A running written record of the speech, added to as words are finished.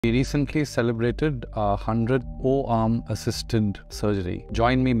We recently celebrated our 100th O-arm assisted surgery.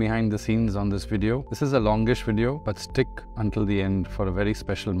 Join me behind the scenes on this video. This is a longish video, but stick until the end for a very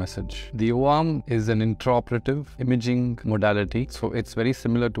special message. The O-arm is an intraoperative imaging modality, so it's very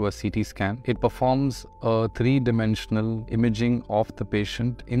similar to a CT scan. It performs a three-dimensional imaging of the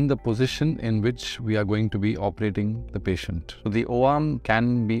patient in the position in which we are going to be operating the patient. So the O-arm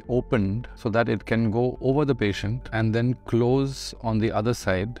can be opened so that it can go over the patient and then close on the other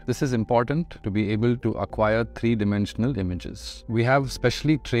side. This is important to be able to acquire three-dimensional images. We have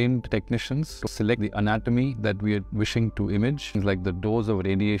specially trained technicians to select the anatomy that we are wishing to image, things like the dose of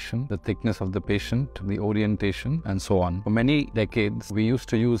radiation, the thickness of the patient, the orientation, and so on. For many decades, we used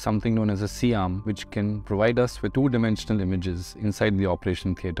to use something known as a C-arm, which can provide us with two-dimensional images inside the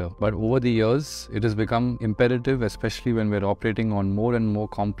operation theatre. But over the years, it has become imperative, especially when we're operating on more and more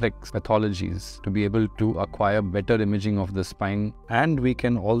complex pathologies, to be able to acquire better imaging of the spine, and we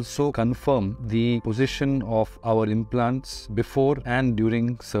can also confirm the position of our implants before and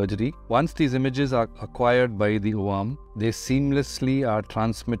during surgery. Once these images are acquired by the O-arm, they seamlessly are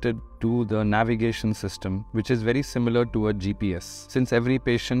transmitted to the navigation system, which is very similar to a GPS. Since every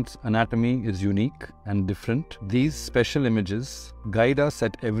patient's anatomy is unique and different, these special images guide us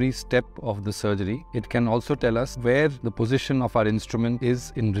at every step of the surgery. It can also tell us where the position of our instrument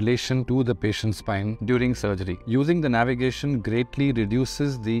is in relation to the patient's spine during surgery. Using the navigation greatly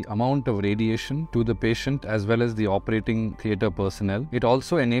reduces the amount of radiation to the patient as well as the operating theatre personnel. It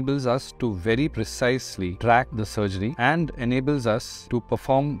also enables us to very precisely track the surgery and enables us to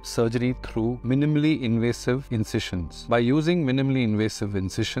perform surgery through minimally invasive incisions. By using minimally invasive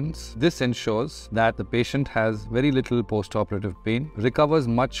incisions, this ensures that the patient has very little post-operative pain, recovers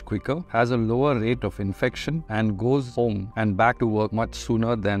much quicker, has a lower rate of infection, and goes home and back to work much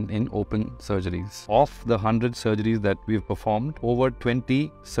sooner than in open surgeries. Of the 100 surgeries that we've performed, over 20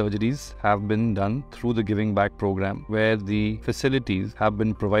 surgeries have been done through the Giving Back program, where the facilities have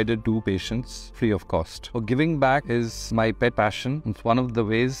been provided to patients free of cost. So Giving Back is my pet passion. It's one of the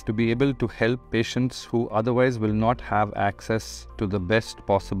ways to be able to help patients who otherwise will not have access to the best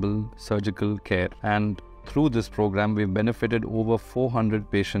possible surgical care. And through this program, we've benefited over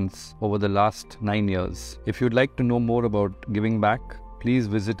 400 patients over the last 9 years. If you'd like to know more about Giving Back, please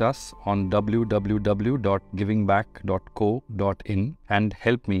visit us on www.givingback.co.in and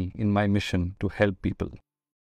help me in my mission to help people.